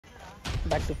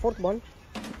Back to fourth ball.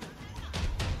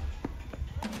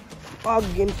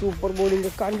 Again super bowling.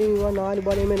 Continue 4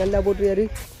 ball में नल्ला போட்றியாரு.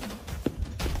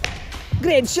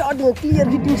 Great shot, clear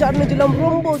hitting shot னு சொல்லலாம்.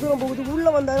 ரொம்ப தூரம் போகுது. உள்ள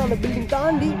வந்தாரு அந்த பில்டிங்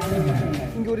தாண்டி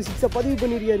இங்க ஒரு 6 பதிவு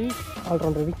பண்ணிருக்காரு. All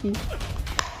rounder Vicky.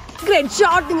 Great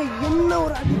shot, என்ன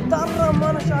ஒரு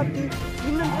அடித்தரமான ஷாட்.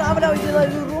 இன்னும் டிராவல்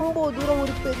ஆயிட்டது. ரொம்ப தூரம்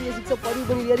ஒரு பெரிய 6 பதிவு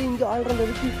பண்ணிருக்காரு. இங்க all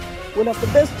rounder Vicky one of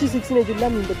the best 6 னு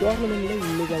சொல்லலாம் இந்த டோர்னமெண்ட்ல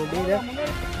இன்னைக்கு டேல.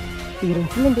 இவரும்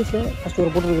ஃபுல் அண்ட் பேஸ்ல ஃபர்ஸ்ட்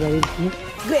ஒரு போட்டுருக்காரு விக்கி.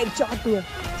 Great shot,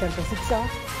 சான்ஸ் 6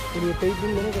 வெளிய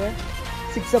போயிட்டு நினைக்கிறேன்.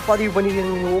 6 பதிவு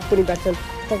பண்ணிருக்காங்க ஓப்பனிங் பேட்ஸ்மேன்.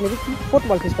 விக்கி ஃபோர்த்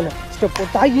பால் ஃபேஸ் பண்ண ஸ்டெப்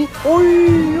போட்டாகி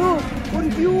ஓய்யோ ஒரு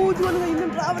ஹியூஜ் ஒன்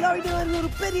இன்னும் டிராவல் ஆகிட்டே வருது. ஒரு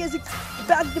பெரிய 6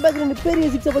 பேக் டு பேக் 2 பெரிய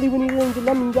 6 பதிவு பண்ணிருக்காங்கன்னு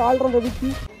சொல்லலாம் இங்கே ஆல்ரவுண்டர்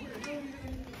விக்கி.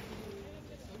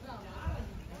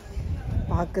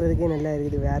 பார்க்குறதுக்கே நல்லா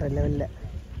இருக்குது. வேறு லெவலில்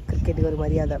கிரிக்கெட்டுக்கு ஒரு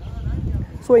மரியாதை.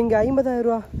 ஸோ இங்கே 50,000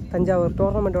 ரூபா Thanjavur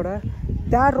டோர்னமெண்ட்டோட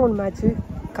 3rd round match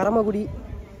கரமக்குடி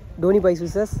Dhoni boys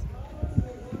versus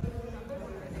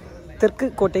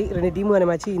தெற்குக்கோட்டை 2 டீமுக்கான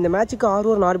match. இந்த மேட்ச்சுக்கு 6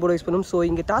 ஓவர் 4 போர்டு யூஸ் பண்ணும். ஸோ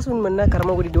இங்கே டாஸ் வின் பண்ண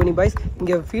கரமக்குடி டோனி பாய்ஸ்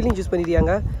இங்கே ஃபீல்டிங் சூஸ்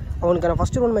பண்ணியிருக்காங்க. அவங்களுக்கான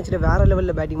ஃபஸ்ட் ரவுண்ட் மேட்ச்சில் வேறு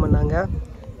லெவலில் பேட்டிங் பண்ணாங்க.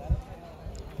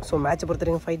 ஸோ மேட்ச்சை பொறுத்த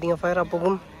வரைக்கும் ஃபைட்டிங்காக ஃபயராக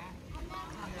போகும்.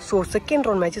 So second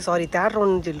round match 3rd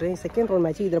round சொல்கிறேன். செகண்ட் ரவுண்ட்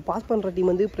மேட்ச் இதில் பாஸ் பண்ணுற டீம்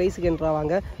வந்து ப்ரைஸுக்கு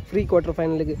என்ட்ராவாங்க ஃப்ரீ குவார்ட்டர்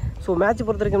ஃபைனலுக்கு. ஸோ மேட்ச்சை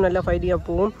பொறுத்த வரைக்கும் நல்லா ஃபைட்டிங்காக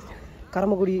போகும்.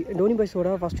 கரமக்குடி டோனி பாய்ஸோட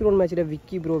ஃபஸ்ட் ரவுண்ட் மேட்ச்சில்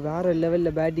விக்கி ப்ரோ வேறு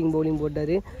லெவலில் பேட்டிங் பவுலிங்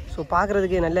போட்டார். ஸோ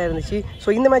பார்க்குறதுக்கே நல்லா இருந்துச்சு.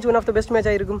 ஸோ இந்த match one of the best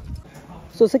மேட்சாக இருக்கும்.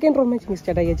 ஸோ செகண்ட் ரவுண்ட் மேட்ச் இங்கே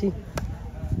start ஆகியாச்சு.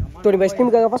 Dhoni boys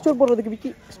டீமுக்காக first over போடுறதுக்கு விக்கி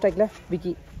ஸ்ட்ரைக்கில்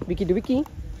விக்கி டு விக்கி.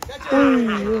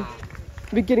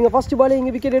 விக்கெட் இங்கே ஃபஸ்ட்டு பால்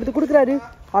இங்கே விக்கெட் எடுத்து கொடுக்குறாரு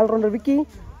ஆல்ரவுண்டர் விக்கி.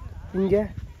 இங்கே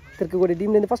தெற்குக்கோட்டை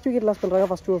டீம்லேருந்து ஃபஸ்ட் விக்கெட் லாஸ் பண்ணுறாங்க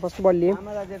ஃபஸ்ட் பால்லேயே.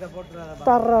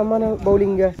 தரமான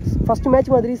பவுலிங்க ஃபஸ்ட்டு மேட்ச்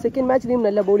மாதிரி செகண்ட் மேட்ச்லேயும்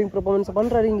நல்ல பவுலிங் பர்ஃபார்மன்ஸ்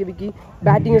பண்ணுறாரு இங்கே விக்கி.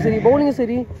 பேட்டிங்கும் சரி பவுலிங்கும்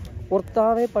சரி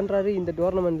ஒர்த்தாகவே பண்ணுறாரு இந்த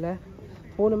டோர்னமெண்ட்டில்.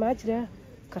 போன மேட்ச்சில்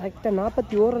கரெக்டாக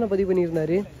 41 ரன் பதிவு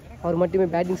பண்ணியிருந்தார் அவர் மட்டுமே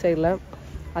பேட்டிங் சைடில்.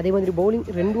 அதே மாதிரி பவுலிங்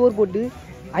 2 ஓவர் போட்டு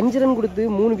 5 ரன் கொடுத்து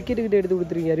 3 விக்கெட்டு கிட்ட எடுத்து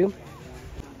கொடுத்துருக்காரு.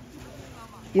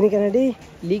 இன்றைக்கான டே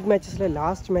லீக் மேட்சஸில்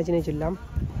லாஸ்ட் மேட்ச்னே சொல்லலாம்.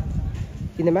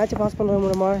 இந்த மேட்ச்சை பாஸ் பண்ணுறது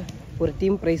மூலமாக ஒரு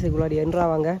டீம் ப்ரைஸுக்கு உள்ளாடி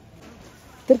என்ட்ராவாங்க.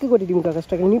 தெற்குக்கோட்டை டீமுக்காக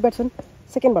striker new batsman.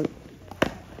 Second ball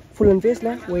full and ஃபேஸில்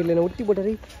ஒயிலில் ஒட்டி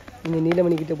போட்டார். இங்கே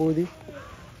நீலமணி கிட்ட போகுது.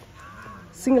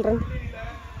 Single run.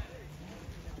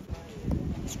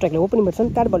 ஸ்ட்ரைக்கில் ஓப்பனிங்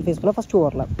பேட்ஸ்மேன் 3rd பால் ஃபேஸ் பண்ண ஃபஸ்ட்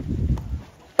ஓவரில்.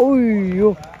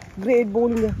 ஓய்யோ கிரேட்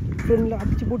பவுலிங்க ஃப்ரெண்டில்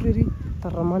அடிச்சு போட்டுரு.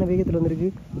 தரமான வேகத்தில் வந்திருக்கு.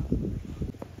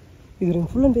 இது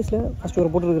ஃபுல் அண்ட் ஃபேஸில் ஃபஸ்ட்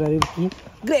ஓவர் போட்டுருக்கிறாரு விக்கி.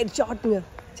 கிரேட் ஷாட்டுங்க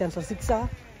சான்ஸ் 6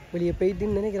 வெளியே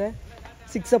போயிட்டுன்னு நினைக்கிறேன்.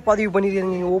 6 பதிவு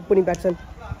பண்ணியிருக்காங்க ஓப்பனிங் பேட்ஸ்மேன்.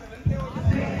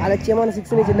 அலட்சியமான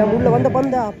 6 எல்லாம் உள்ளே வந்த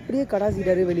பந்த அப்படியே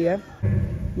கடாசிட்டாரு வெளியே.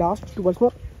 லாஸ்ட் 2 பால்ஸ்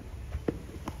மோர்.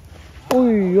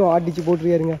 ஓய்யோ அடிச்சு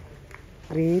போட்டுருக்காருங்க.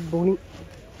 கிரேட் பவுலிங்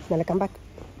நல்ல கம்பேக்.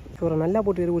 ஸோ நல்லா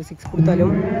போட்டுருக்காரு. ஒரு 6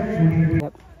 கொடுத்தாலும்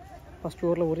ஃபஸ்ட்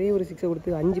ஓவரில் ஒரே ஒரு 6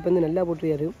 கொடுத்து 5 பந்து நல்லா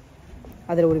போட்டுருக்காரு.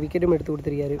 அதில் ஒரு விக்கெட்டும் எடுத்து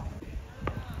கொடுத்துருக்காரு.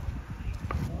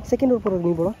 செகண்ட் ஓவர் போடுறது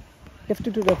நீ போடும்.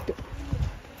 லெஃப்ட் டு லெஃப்ட்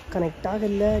கனெக்ட்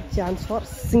ஆகல. Chance for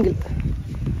single.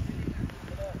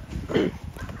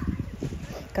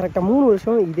 கரெக்டாக 3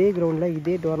 வருஷம் இதே கிரவுண்டில்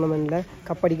இதே டோர்னமெண்ட்டில்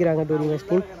கப் அடிக்கிறாங்க டோனி பாய்ஸ்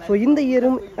டீம். ஸோ இந்த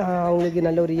இயரும் அவங்களுக்கு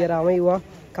நல்ல ஒரு இயர் அமைவா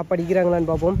கப் அடிக்கிறாங்களான்னு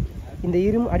பார்ப்போம். இந்த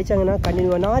இயரும் அடித்தாங்கன்னா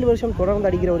கண்டினியூவாக 4 வருஷம் தொடர்ந்து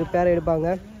அடிக்கிற ஒரு பேரை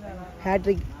எடுப்பாங்க.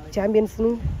 ஹேட்ரிக்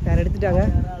சாம்பியன்ஸ்னு பேர் எடுத்துட்டாங்க.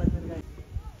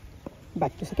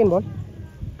 Back to second ball.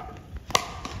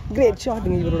 Great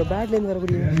ஷாட்டுங்க. இவரோட பேட்லேருந்து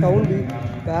வரக்கூடிய சவுண்டு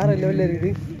வேறு லெவலில்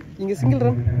இருக்குது. இங்கே சிங்கிள்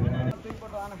ரன்.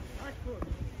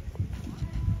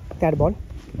 3rd பால்.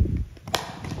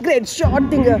 கிரேட்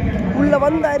ஷாட்டுங்க உள்ளே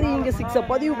வந்தார். இங்கே 6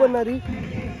 பதிவு பண்ணார்.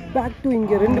 பேக் டு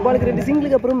இங்கே 2 பாலுக்கு 2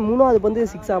 சிங்கிளுக்கு அப்புறம் 3வது பந்து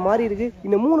 6 மாறி இருக்குது.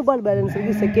 இன்னும் 3 பால் பேலன்ஸ்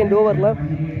இருக்குது செகண்ட் ஓவரில்.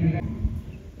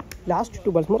 லாஸ்ட்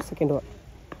 2 பால்ஸ் மோர் செகண்ட் ஓவர்.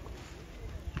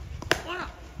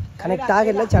 கனெக்ட்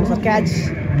ஆகல. சான்ஸ் ஃபார் கேட்ச்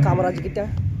காமராஜ் கிட்ட.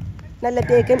 நல்ல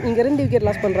டேக்கன். இங்கே 2 விக்கெட்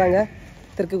லாஸ் பண்ணுறாங்க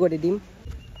தெற்குக்கோட்டை டீம்.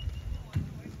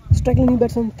 ஸ்ட்ரைக்கில் நியூ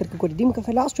பேட்ஸ்மேன் தெற்குக்கோட்டை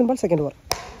டீமுக்காக லாஸ்ட் 1 பால் செகண்ட் ஓவர்.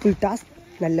 ஃபுல் டாஸ்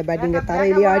நல்ல பேட்டிங்க.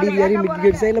 தரையிலேயே ஆடி ஏறி மிட்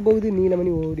விக்கெட் சைடில் போகுது.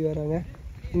 நீலமணி ஓடி வராங்க.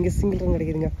 இங்கே சிங்கிள் ரன்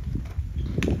கிடைக்குதுங்க.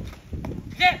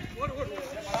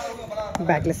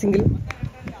 பேக்கில் சிங்கிள்.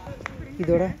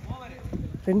 இதோட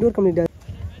 2 ஓவர் கம்ப்ளீட் ஆகுது.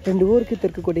 2 ஓவருக்கு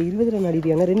தெற்குக்கோட்டை 20 ரன்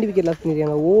ஆடிருக்காங்க. 2 விக்கெட் லாஸ்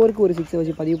பண்ணியிருக்காங்க. ஓவருக்கு ஒரு 6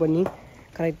 வச்சு பதிவு பண்ணி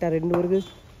கரெக்டாக 2 ஓவருக்கு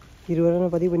 20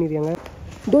 ரன் பதிவு பண்ணியிருக்காங்க.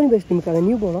 டோனி பாய்ஸ் டீமுக்காக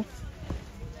நியூ போலாம்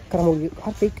கரமக்குடி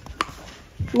கார்த்திக்.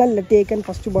 நல்ல டேக்கன்.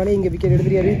 ஃபஸ்ட்டு பாலே இங்கே விக்கெட்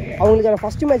எடுத்துருக்காரு. அவங்களுக்கான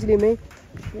ஃபஸ்ட்டு மேட்ச்லேயுமே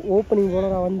ஓப்பனிங்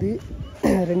போலராக வந்து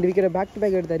 2 விக்கெட்டை பேக் டு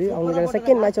பேக் எடுத்தார். அவங்களுக்கான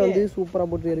செகண்ட் மேட்சை வந்து சூப்பராக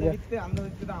போட்டுருக்காங்க.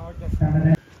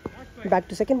 Back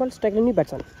to second ball. ஸ்ட்ரைக்கில் நியூ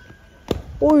பேட்ஸ்மேன்.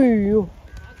 ஓய்யோ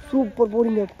சூப்பர்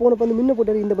போலிங்க. போன பந்து முன்ன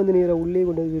போட்டார். இந்த பந்து நேராக உள்ளே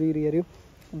கொண்டு வந்து விரிகிறாரு.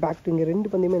 பேக் டு இங்கே 2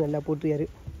 பந்தையுமே நல்லா போட்டுருக்காரு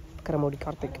கரமோடி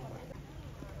கார்த்திக்.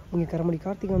 இங்கே கரமோடி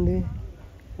கார்த்திக் வந்து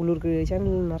உள்ளூருக்கு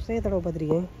சேனல் நிறைய தடவை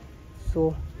பார்த்துருக்கேன். ஸோ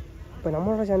இப்போ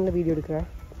நம்மளோட சேனலில் வீடியோ எடுக்கிறேன்.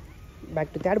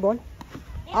 Back to third ball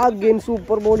again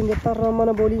super bowling, தரமான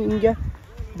பவுலிங். இங்கே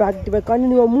பேக் டு பேக்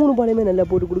கண்டினியூவாக 3 பாலையுமே நல்லா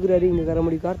போட்டு கொடுக்குறாரு இங்கே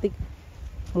கரமோடி கார்த்திக்.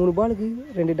 3 பாலுக்கு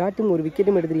 2 டாட்டும் 1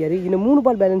 விக்கெட்டும் எடுத்துருக்காரு. இன்னும் 3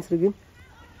 பால் பேலன்ஸ் இருக்குது.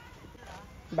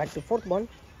 Back to fourth ball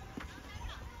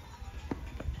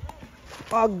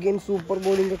again super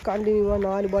bowling, கண்டினியூவாக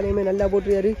 4 பாலையுமே நல்லா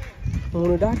போட்டுருக்காரு.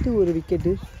 3 டாட்டு 1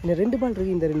 விக்கெட்டு. இன்னும் 2 பால்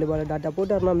இருக்குது. இந்த 2 பால் டாட்டா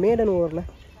போட்டார்னா மேடன் ஓவரில்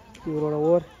இவரோட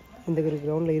ஓவர் இந்த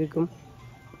கிரவுண்டில் இருக்கும்.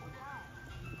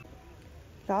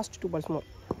 லாஸ்ட் 2 பால்ஸ் மோர்.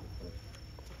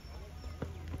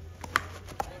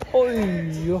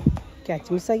 ஐயோ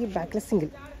கேட்ச் மிஸ் ஆகி பேக்கில்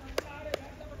single.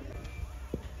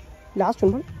 Last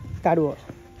 1 ball third over.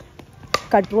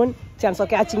 Cut 1 chance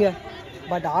of catching.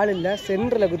 But ஆள் இல்லை,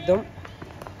 சென்டரில் குத்தம்.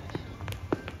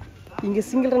 இங்கே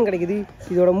சிங்கிள் ரன் கிடைக்குது.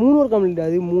 இதோட 3 ஓவர் கம்ப்ளீட்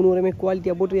ஆகுது. 3 ஓவருமே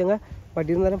குவாலிட்டியாக போட்டுருக்காங்க. பட்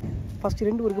இருந்தாலும் ஃபஸ்ட்டு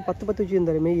 2 ஓவருக்கு 10 வச்சு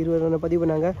இருந்தாலுமே 20 ரன் பதிவு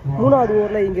பண்ணாங்க. 3வது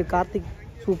ஓவரில் இங்கே கார்த்திக்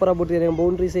சூப்பராக போட்டுருக்காங்க,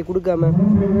 பவுண்ட்ரிஸை கொடுக்காம.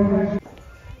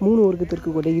 3 ஓவருக்கு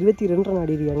தெற்குக்கோட்டை 22 ரன்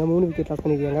ஆடிருக்காங்க, 3 விக்கெட் லாஸ்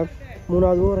பண்ணியிருக்காங்க.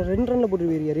 3வது ஓவர் 2 ரனில் போட்டு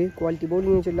போயிருக்காரு. குவாலிட்டி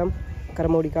பவுலிங் சொல்லலாம்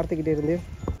கரமோடி கார்த்திக்கிட்டே இருந்து.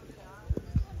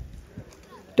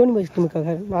 டோனி பாய்ஸ்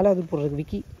டீமுக்காக 4வது போடுறதுக்கு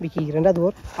விக்கி 2வது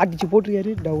ஓவர் அடிச்சு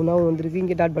போட்டுருக்காரு. டவுனாகவும் வந்திருக்கு.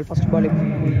 இங்கே dot ball first ball.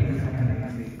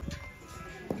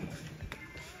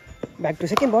 Back to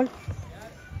second ball.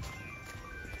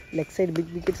 Leg side, big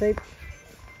wicket side.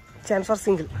 Chance for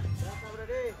single.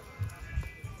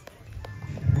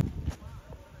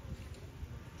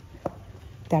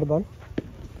 Third ball.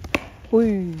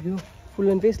 ஓய்யோ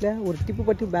full and ஃபேஸில் ஒரு டிப்பு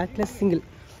பட்டு பேக்கில் சிங்கிள்.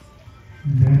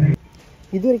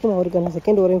 இது வரைக்கும் அவருக்கான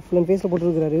செகண்ட் ஓவரையும் ஃபுல் அண்ட் ஃபேஸில்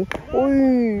போட்டுருக்கிறாரு.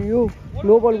 ஓய்யோ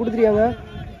நோ பால் கொடுத்துருக்காங்க.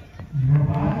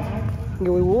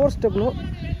 இங்கே ஒரு ஓவர் ஸ்டெப்னோ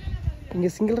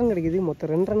இங்கே சிங்கிள் ரன் கிடைக்குது.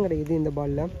 மொத்தம் 2 ரன் கிடைக்குது இந்த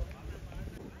பாலில்.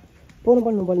 போன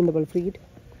பால் நோ பால், இந்த பால் ஃப்ரீ ஹிட்.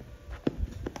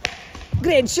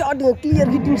 கிரேட் ஷாட்டுங்க,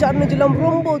 கிளியர் ஹிட்டிங் ஷாட்னு சொல்லலாம்.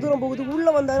 ரொம்ப தூரம் போகுது.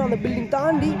 உள்ளே வந்தார், அந்த பில்டிங்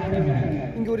தாண்டி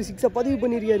இங்கே ஒரு 6 பதிவு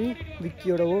பண்ணியிருக்காரு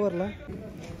விக்கியோட ஓவரில்.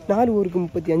 4 ஓவருக்கு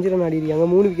 35 ரன் ஆடிருக்காங்க,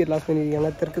 3 விக்கெட் லாஸ்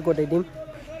பண்ணியிருக்காங்க தெற்குக்கோட்டை டீம்.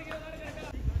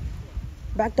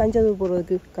 பேக் டு 5வது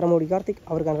போகிறதுக்கு கரமோடி கார்த்திக்.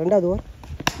 அவருக்கான 2வது ஓவர்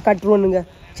கட் 1ங்க.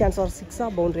 Chance for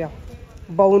 6ஆ பவுண்ட்ரியா?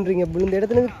 பவுண்ட்ரிங்க. விழுந்த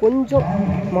இடத்துல கொஞ்சம்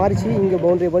மாறிச்சு. இங்கே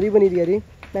பவுண்ட்ரியை பதிவு பண்ணியிருக்காரு.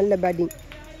 நல்ல பேட்டிங்.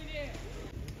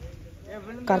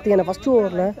 கார்த்திகான ஃபஸ்ட்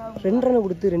ஓவரில் 2 ரன்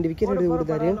கொடுத்து 2 விக்கெட் எடுத்து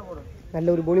கொடுத்தாரு. நல்ல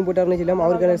ஒரு பவுலிங் போட்டார்னு சொல்லலாம்.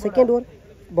 அவருக்கான செகண்ட் ஓவர்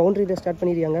பவுண்டரியில் ஸ்டார்ட்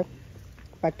பண்ணியிருக்காங்க.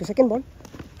 Back to second ball.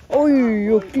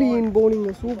 ஓய்யோ clean bowling,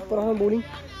 சூப்பரான பவுலிங்.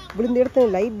 விழுந்த இடத்துல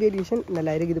லைட் வேரியேஷன்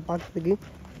நல்லா இருக்குது பார்க்குறதுக்கு.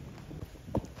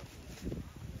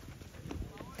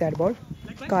 தேர்ட் பால்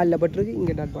காலில் பட்டிருக்கு.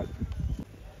 இங்கே டாட் பால்.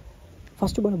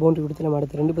 ஃபஸ்ட்டு பால் பவுண்டரி கொடுத்து நம்ம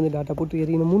அடுத்து 2 பந்து டாட்டா போட்டு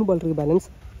ஏறி இன்னும் 3 பால் இருக்குது பேலன்ஸ்.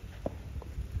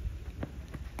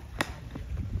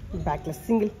 பேக்கில்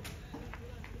single.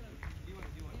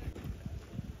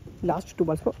 Last 2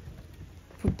 balls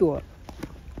 5th over.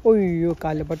 ஓய்யோ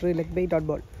காலில் பட்டு leg by dot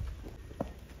ball.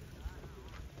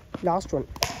 Last 1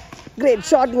 great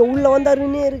shot. உள்ளே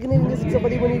வந்தாருன்னே இருக்குன்னு இங்கே 6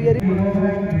 பதிவு பண்ணியிருக்காரு.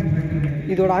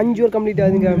 இதோட 5 ஓவர் கம்ப்ளீட்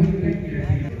ஆகுதுங்க.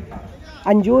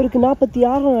 5 ஓவருக்கு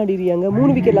 46 ரன் ஆடிருக்காங்க,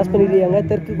 3 விக்கெட் லாஸ் பண்ணியிருக்காங்க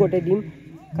தெற்குக்கோட்டை டீம்.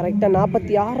 கரெக்டாக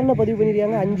 46 ரன் பதிவு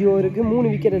பண்ணியிருக்காங்க 5 ஓவருக்கு,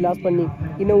 3 விக்கெட் லாஸ் பண்ணி.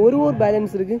 இன்னும் 1 ஓவர்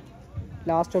பேலன்ஸ் இருக்குது.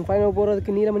 லாஸ்ட் 1 ஃபைனல்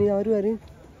போகிறதுக்கு நீலமணி தான் வருவார்.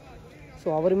 ஸோ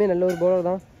அவருமே நல்ல ஒரு பவுலர்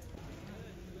தான்.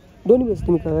 டோனி பாய்ஸ்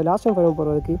டீமுக்காக லாஸ்ட் 1 ஃபைனல்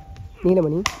போகிறதுக்கு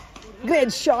நீலமணி.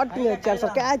 கிரேட் ஷாட்டுங்க, சான்ஸ்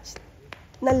ஆஃப் கேட்ச்.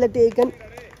 நல்ல டேக்கன்.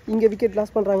 இங்கே விக்கெட்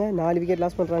லாஸ் பண்ணுறாங்க, 4 விக்கெட்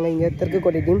லாஸ் பண்ணுறாங்க இங்கே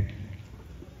தெற்குக்கோட்டை டீம்.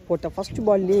 போட்ட ஃபஸ்ட்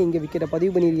பால்லேயே இங்கே விக்கெட்டை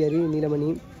பதிவு பண்ணியிருக்காரு நீலமணி.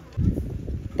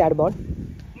 தேர்ட் பால்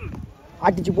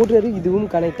அடிச்சு போட்டுறாரு. இதுவும்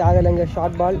கனெக்ட் ஆகலைங்க.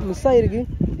 ஷார்ட் பால் மிஸ் ஆகிருக்கு.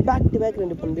 பேக் டு பேக்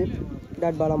 2 பந்து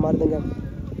டாட் பாலாக மாறுதுங்க.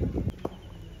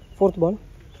 ஃபோர்த் பால்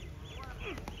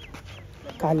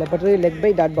காலில் பட்டு leg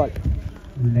by dot ball.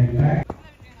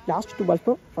 Last 2 balls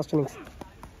first innings.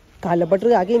 காலில்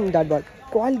பட்டு அகைன் டாட் பால்.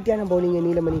 குவாலிட்டியான பவுலிங்க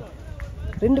நீலமணி.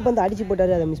 2 பந்து அடித்து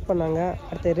போட்டார், அதை மிஸ் பண்ணாங்க.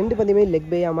 அடுத்த 2 பந்துமே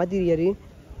லெக் பையாக மாற்றிருக்காரு.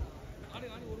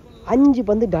 5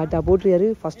 பந்து டாட்டா போட்டுருக்காரு.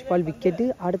 ஃபஸ்ட் பால் விக்கெட்டு.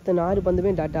 அடுத்த 4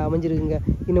 பந்துமே டாட்டா அமைஞ்சிருக்குங்க.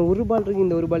 இன்னும் 1 பால் இருக்குது.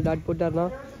 இந்த 1 பால் டாட் போட்டார்னா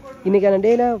இன்றைக்கான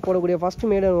டேயில் போடக்கூடிய ஃபஸ்ட்டு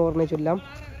மேடன் ஓவர்னே சொல்லலாம்.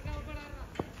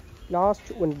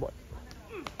 லாஸ்ட் 1 பால்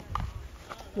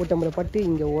ஓட்டம்பரை பட்டு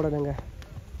இங்கே ஓடணுங்க.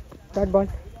 டாட்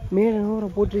பால் மேடன் ஓவரை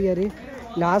போட்டிருக்காரு.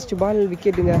 Last ball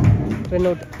விக்கெட்டுங்க, run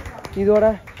out. இதோட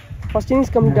ஃபஸ்ட்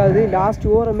இன்னிங்ஸ் கம்ப்ளீட் ஆகுது. லாஸ்ட்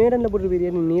ஓவரை மேடனில் போட்டு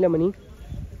போயிருக்காரு நீலமணி.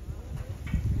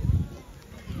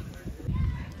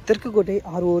 தெற்குக்கோட்டை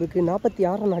 6 ஓவருக்கு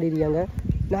 46 ரன் ஆடிருக்காங்க,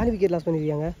 4 விக்கெட் லாஸ்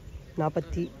பண்ணியிருக்காங்க.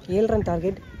 47 ரன்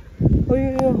டார்கெட்.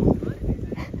 ஐயோ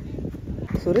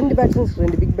ஸோ 2 பேட்ஸ்மேன்ஸ்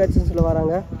 2 பிக் பேட்ஸ்மேன்ஸில்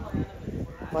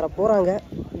வர போகிறாங்க.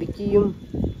 விக்கியும்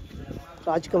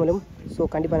ராஜ்கமலும். ஸோ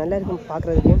கண்டிப்பாக நல்லா இருக்கும்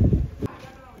பார்க்குறதுக்கு.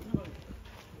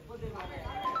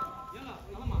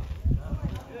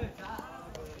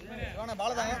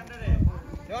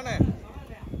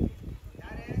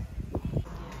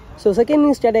 ஸோ செகண்ட்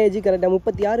இன்னிங் ஸ்ட்ராட்டஜி கரெக்டாக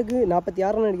 36க்கு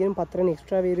 46 ரன் அடிக்கணும், 10 ரன்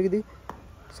எக்ஸ்ட்ராவே இருக்குது.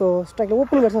 ஸோ ஸ்ட்ரைக்கில்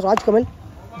ஓப்பனிங் பேட்ஸ்மேன் ராஜ்கமல்,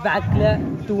 பேக்கில்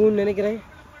 2ன்னு நினைக்கிறேன்.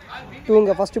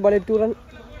 2ங்க first ball 2 run.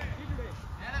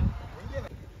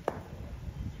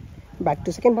 Back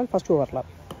to second ball, first ஓவரில்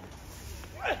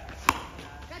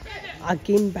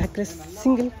அகெயின் பேக்கில்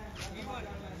சிங்கிள்.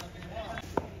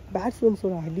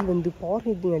 பேட்ஸ்மேன்ஸோட அடி வந்து பவர்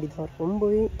ஹிட்டிங் அடி தான்,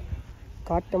 ரொம்பவே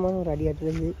காட்டமான ஒரு அடி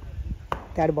ஆட்டுறது.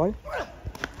 தேர்ட் பால்,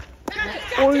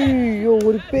 ஐயோ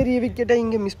ஒரு பெரிய விக்கெட்டை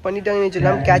இங்கே மிஸ் பண்ணிட்டாங்கன்னு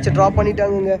வச்சுக்கலாம். கேட்சை ட்ராப்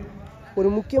பண்ணிட்டாங்க. ஒரு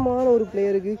முக்கியமான ஒரு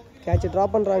பிளேயருக்கு கேட்சை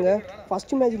ட்ராப் பண்ணுறாங்க.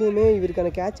 ஃபஸ்ட்டு மேட்ச்லேயுமே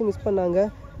இவருக்கான கேட்சை மிஸ் பண்ணாங்க.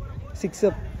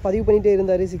 6 பதிவு பண்ணிகிட்டே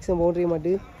இருந்தார், 6 பவுண்டரி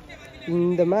மாட்டு.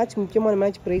 இந்த மேட்ச் முக்கியமான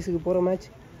மேட்ச், ப்ரைஸுக்கு போகிற மேட்ச்,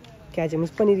 கேட்சை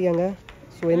மிஸ் பண்ணியிருக்காங்க.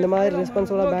 ஸோ இந்த மாதிரி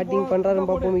ரெஸ்பான்ஸோட பேட்டிங் பண்ணுறாருன்னு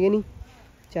பார்ப்போம். ஏனி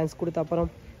சான்ஸ் கொடுத்த அப்புறம்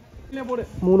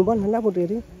 3 பால் நல்லா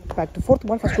போட்டுருக்காரு. Back to 4th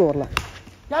ball, first ஓவரில்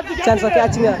சான்ஸாக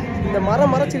கேட்சுங்க. இந்த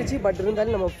மறைச்சிருச்சு, பட்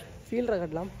இருந்தாலும் நம்ம ஃபீல்டரை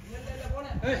கட்டலாம்.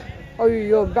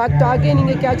 ஐயோ பேக் டு அகெயின்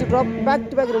நீங்கள் catch drop, back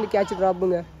to back 2 catch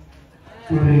ட்ராப்புங்க.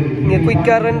 இங்கே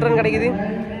குயிக்காக 2 ரன் கிடைக்குது.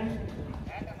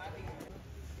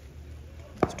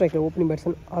 ஸ்ட்ரைக்கில் opening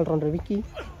batsman allrounder Vicky,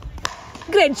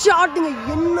 great ஷாட்டுங்க.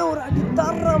 என்ன ஒரு அடி,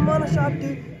 தரமான ஷாட்டு.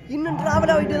 இன்னும்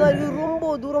ட்ராவல் ஆகிட்டே தான் இருக்குது.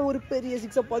 ரொம்ப தூரம் ஒரு பெரிய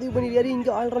 6 பதிவு பண்ணிடுறாரு.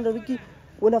 இங்கே allrounder Vicky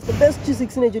one of the best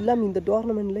 6ன்னு சொல்லலாம் இந்த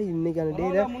டோர்னமெண்ட்டில். இன்றைக்கான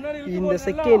டேயில் இந்த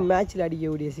செகண்ட் மேட்ச்சில்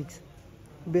அடிக்கக்கூடிய 6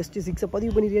 பெஸ்ட்டு 6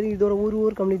 பதிவு பண்ணியிருக்காரு. இதோட ஒரு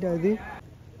ஓவர் கம்ப்ளீட் ஆகுது.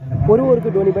 ஒரு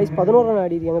ஓவருக்கு டோனி பாய்ஸ் 11 ரன்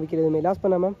ஆடிருக்காங்க விற்கிறதுமே லாஸ்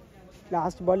பண்ணாமல்.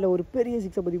 லாஸ்ட் பாலில் ஒரு பெரிய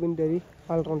 6 பதிவு பண்ணிட்டாரு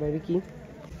ஆல்ரவுண்டர் விக்கி.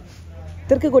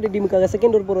 தெற்குக்கோட்டை டீமுக்காக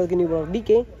செகண்ட் ஓவர் போகிறதுக்கு நியூ பாலர்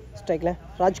டிகே. ஸ்ட்ரைக்கில்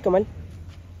ராஜ்கமல்,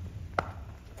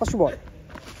 ஃபஸ்ட் பால்.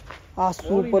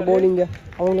 சூப்பர் பவுலிங்க.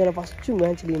 அவங்களோட ஃபஸ்ட்டு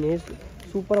மேட்ச்லேயே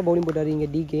சூப்பராக பவுலிங் போட்டார் இங்கே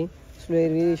டிகே.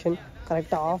 ஸ்லோயர் வேரியேஷன்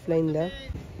கரெக்டாக ஆஃப் லைனில்.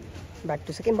 Back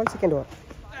to second ball, second over.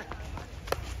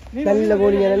 நல்ல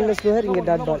பவுலிங்க, நல்ல ஸ்லோயர். இங்கே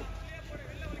dot ball.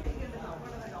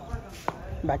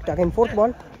 Back to again 4th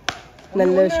பால்.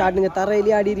 நல்ல ஷாட்டுங்க,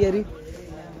 தரையிலே ஆடிடுறாரு.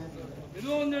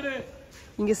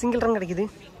 இங்கே சிங்கிள் ரன் கிடைக்குது.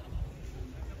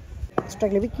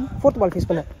 ஸ்ட்ரைக்கில் விக்கி 4th பால் ஃபேஸ்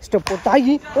பண்ண ஸ்டெப்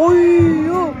போட்டாகி,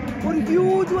 ஓய்யோ ஒரு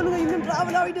ஹியூஜ் ஒன்றுங்க. இன்னும்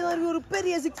ட்ராவல் ஆகிட்டு தான் இருக்குது. ஒரு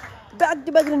பெரிய 6 பேக்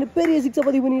டு பேக் 2 பெரிய 6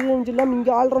 பதிவு பண்ணிடுறேன்னு சொல்லலாம்.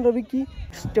 இங்கே ஆல்ரவுண்டர் விக்கி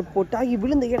ஸ்டெப் போட்டாகி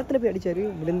விழுந்த இடத்துல போய் அடித்தார்.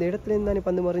 விழுந்த இடத்துல இருந்தானே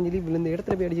பந்து மறைஞ்சு சொல்லி விழுந்த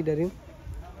இடத்துல போய் அடிச்சிட்டாரு.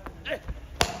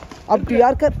 அப் டு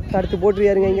யார்கர் அடுத்து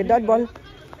போட்டுருக்காருங்க. இங்கே dot ball.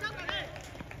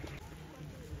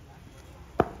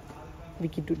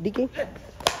 Vicky to decay,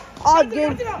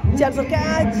 again chance for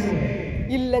catch.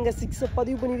 இல்லைங்க 6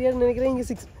 பதிவு பண்ணிடுறாருன்னு நினைக்கிறேன். இங்கே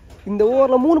 6 இந்த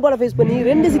ஓவரில் 3 பாலை ஃபேஸ் பண்ணி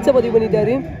 2 6 பதிவு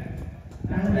பண்ணிட்டாரு.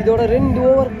 இதோட 2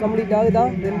 ஓவர் கம்ப்ளீட் ஆகுதா?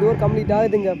 2 ஓவர் கம்ப்ளீட்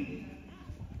ஆகுதுங்க.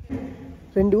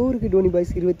 2 ஓவருக்கு டோனி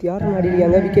பாய்ஸ் 26 ரன்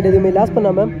ஆடிருக்காங்க. விக்கெட் எதுவுமே லாஸ்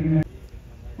பண்ணாமல்.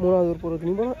 3வது ஓவர் போகிறதுக்கு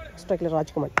நீ போனால் ஸ்ட்ரைக்கில்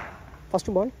ராஜ்கமல்,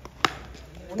 ஃபஸ்ட்டு பால்.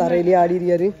 தரையிலே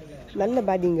ஆடிருக்காரு. நல்ல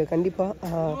பேட்டிங்க. கண்டிப்பாக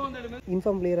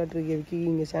இன்ஃபார்ம் பிளேயராக இருக்க விக்கி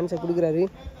இங்கே சான்ஸை கொடுக்குறாரு.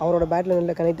 அவரோட பேட்டில்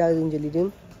நல்லா கனெக்ட் ஆகுதுன்னு சொல்லிட்டு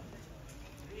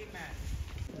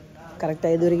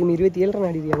கரெக்டாக இது வரைக்கும் 27 ரன்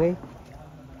ஆடிருக்காங்க.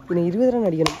 இன்னும் 20 ரன்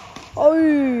அடிக்கணும்.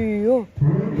 ஐயோ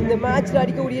இந்த மேட்ச்சில்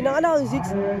அடிக்கக்கூடிய 4வது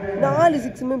 6, 4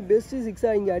 6மே பெஸ்ட்டு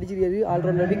 6ஆக இங்கே அடிச்சிருக்காரு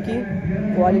ஆல்ரவுண்டர் விக்கி.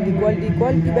 குவாலிட்டி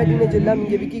பேட்டிங்னு சொல்லலாம்.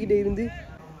 இங்கே விக்கி கிட்டே இருந்து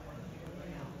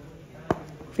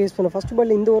ஃபேஸ் பண்ண ஃபஸ்ட்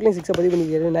பாலில் இந்த ஓவர்லையும் 6 பதிவு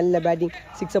பண்ணியிருக்காரு. நல்ல பேட்டிங்.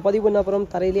 6 பதிவு பண்ண அப்புறம்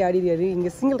தரையிலே ஆடிடுறாரு.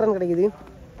 இங்கே சிங்கிள் ரன் கிடைக்குது.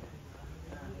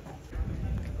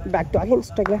 பேக் டு அகைன்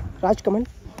ஸ்ட்ரைக்கில் ராஜ்கமல்,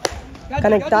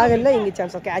 கனெக்ட் ஆகல. இங்கே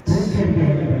சான்ஸ் ஆஃப் கேட்ச்.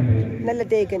 நல்ல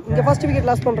டேக்கன். இங்கே ஃபஸ்ட் விக்கெட்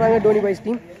லாஸ் பண்ணுறாங்க Dhoni boys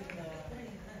team.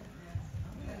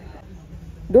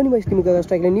 Dhoni boys டீமுக்காக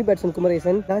ஸ்ட்ரைக்கில் நியூ பேட்ஸ்மேன்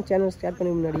குமரேசன். நான் சேனல் ஸ்டார்ட்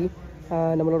பண்ண முன்னாடி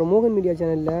நம்மளோட மோகன் மீடியா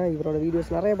சேனலில் இவரோட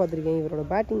வீடியோஸ் நிறைய பார்த்துருக்கேன். இவரோட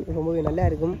பேட்டிங் ரொம்பவே நல்லா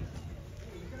இருக்கும்.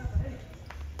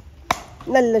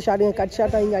 நல்ல ஷாட்டுங்க, கட்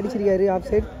ஷாட்டாக இங்கே அடிச்சிருக்காரு ஆஃப்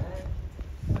சைட்.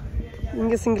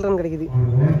 இங்கே சிங்கிள் ரன் கிடைக்குது.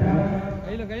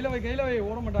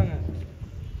 ஓட மாட்டாங்க.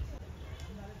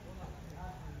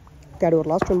 தேர்ட்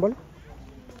ஓவர் லாஸ்ட் 1 பால்.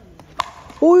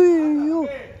 ஓய்யோ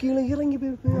கீழே இறங்கி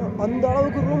போயிருப்பேன். அந்த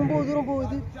அளவுக்கு ரொம்ப தூரம்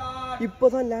போகுது. இப்போ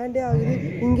தான் லேண்டே ஆகுது.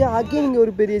 இங்கே அகெயின் இங்கே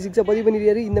ஒரு பெரிய 6 பதிவு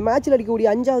பண்ணிடுறாரு. இந்த மேட்ச்சில் அடிக்கக்கூடிய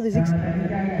 5வது 6.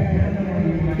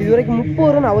 இது வரைக்கும்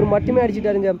 30 ரன் அவர் மட்டுமே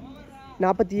அடிச்சிட்டாருங்க.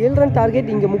 47 ரன்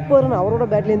டார்கெட். இங்கே 30 ரன் அவரோட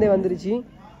பேட்லேருந்தே வந்துருச்சு.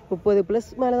 30+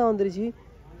 மேலே தான் வந்துருச்சு.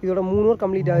 இதோட 3 ஓவர்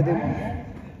கம்ப்ளீட் ஆகுது.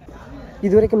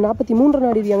 இது வரைக்கும் 43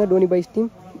 ரன் ஆடிருக்காங்க டோனி பாய்ஸ் டீம்.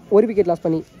 ஒரு விக்கெட் லாஸ்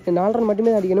பண்ணி 4 ரன்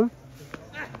மட்டுமே தான் அடிக்கணும்.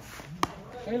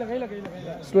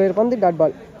 ஸ்லோயர் பந்து டாட்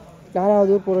பால்.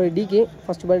 4வது ஓவர் போகிற டிகே.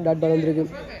 ஃபஸ்ட் பால் டாட் பால் வந்துருக்கு.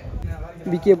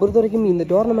 விக்கியை பொறுத்த வரைக்கும் இந்த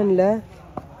டோர்னமெண்ட்டில்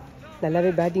நல்லாவே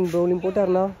பேட்டிங் பவுலிங்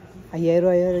போட்டார்னா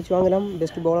 5000 வச்சு வாங்கலாம்.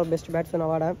 பெஸ்ட் பவுலர், பெஸ்ட் பேட்ஸ்மேன்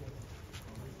அவார்டை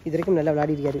இது வரைக்கும் நல்லா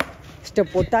விளையாடிருக்காரு.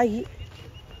 ஸ்டெப் ஒத்தாகி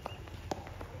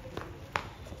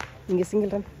இங்கே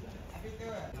சிங்கிள் ரன்.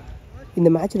 இந்த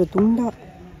மேட்ச்சில் துண்டா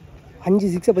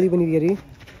 5 சிக்ஸை பதிவு பண்ணியிருக்காரு.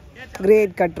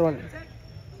 Great cut run,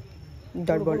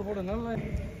 dot ball.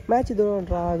 Match இதோட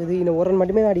ட்ரா ஆகுது. இன்னும் ஒரு ரன்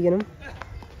மட்டுமே தான் அடிக்கணும்.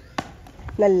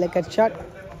 நல்ல கட் ஷாட்,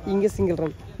 இங்கே சிங்கிள்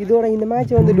ரன். இதோட இந்த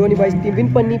மேட்ச் வந்து டோனி பாய்ஸ் டீம்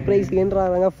வின் பண்ணி ப்ரைஸ்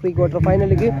என்றாங்க ஃப்ரீ குவார்டர்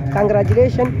ஃபைனலுக்கு.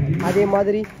 கங்க்ராச்சுலேஷன். அதே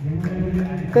மாதிரி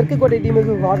தெற்குக்கோட்டை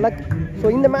டீமுக்கு ஹார்ட் லக். ஸோ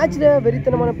இந்த மேட்ச்சில்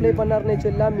வெறித்தனமான ப்ளே பண்ணார்னு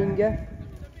சொல்லலாம். இங்கே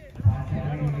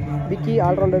Vicky,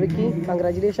 allrounder Vicky,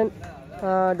 congratulation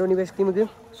Dhoni boys டீமுக்கு.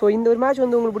 ஸோ இந்த ஒரு மேட்ச்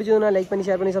வந்து உங்களுக்கு பிடிச்சதுன்னா லைக் பண்ணி,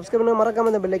 ஷேர் பண்ணி, சப்ஸ்கிரைப் பண்ணி,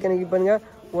 மறக்காமல் இந்த பெல் ஐக்கனை கிளிக் பண்ணுங்கள்.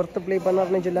 ஒருத்த ப்ளே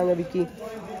பண்ணார்னு சொல்லாங்க விக்கி.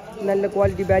 நல்ல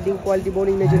குவாலிட்டி பேட்டிங், குவாலிட்டி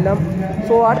பவுலிங்னு சொல்லலாம்.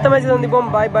 ஸோ அடுத்த மேட்ச் சந்திப்போம்.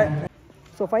 பாய் பாய்.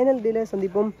 ஸோ ஃபைனல் டேல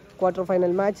சந்திப்போம். Quarter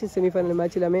final match, semi-final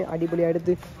match எல்லாமே அடிப்படையாக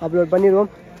எடுத்து அப்லோட் பண்ணிடுவோம்.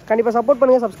 கண்டிப்பாக சப்போர்ட்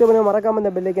பண்ணுங்கள், சப்ஸ்கிரைப் பண்ணுங்கள், மறக்காமல்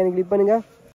இந்த பெல் ஐக்கனை கிளிக் பண்ணுங்கள்.